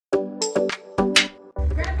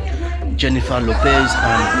Jennifer Lopez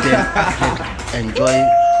and Ben Affleck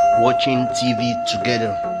enjoy watching TV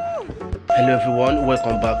together. Hello everyone,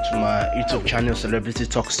 welcome back to my YouTube channel Celebrity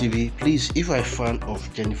Talks TV. Please, if you're a fan of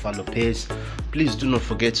Jennifer Lopez, please do not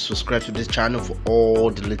forget to subscribe to this channel for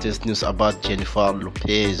all the latest news about Jennifer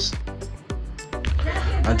Lopez.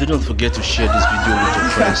 And do not forget to share this video with your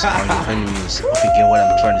friends and your enemies. Hope you get what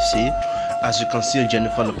I'm trying to say. As you can see,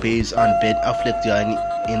 Jennifer Lopez and Ben Affleck, they are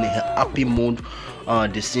in a happy mood.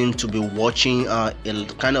 They seem to be watching a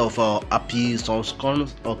kind of happy song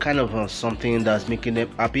or kind of something that's making them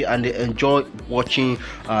happy, and they enjoy watching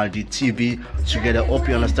the TV together. Hope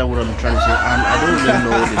you understand what I'm trying to say. And I don't really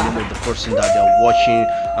know the name of the person that they're watching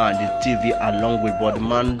the TV along with, but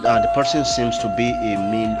the person seems to be a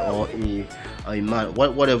male or a man,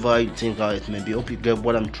 whatever you think it may be. Hope you get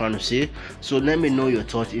what I'm trying to say. So let me know your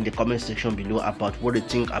thoughts in the comment section below about what you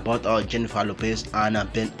think about Jennifer Lopez and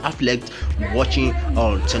Ben Affleck watching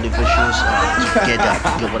televisions together.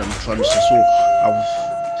 You get what I'm trying to say. So I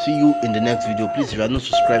will see you in the next video. Please, if you are not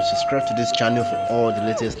subscribed, subscribe to this channel for all the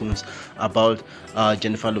latest news about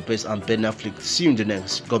Jennifer Lopez and Ben Affleck. See you in the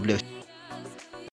next. God bless.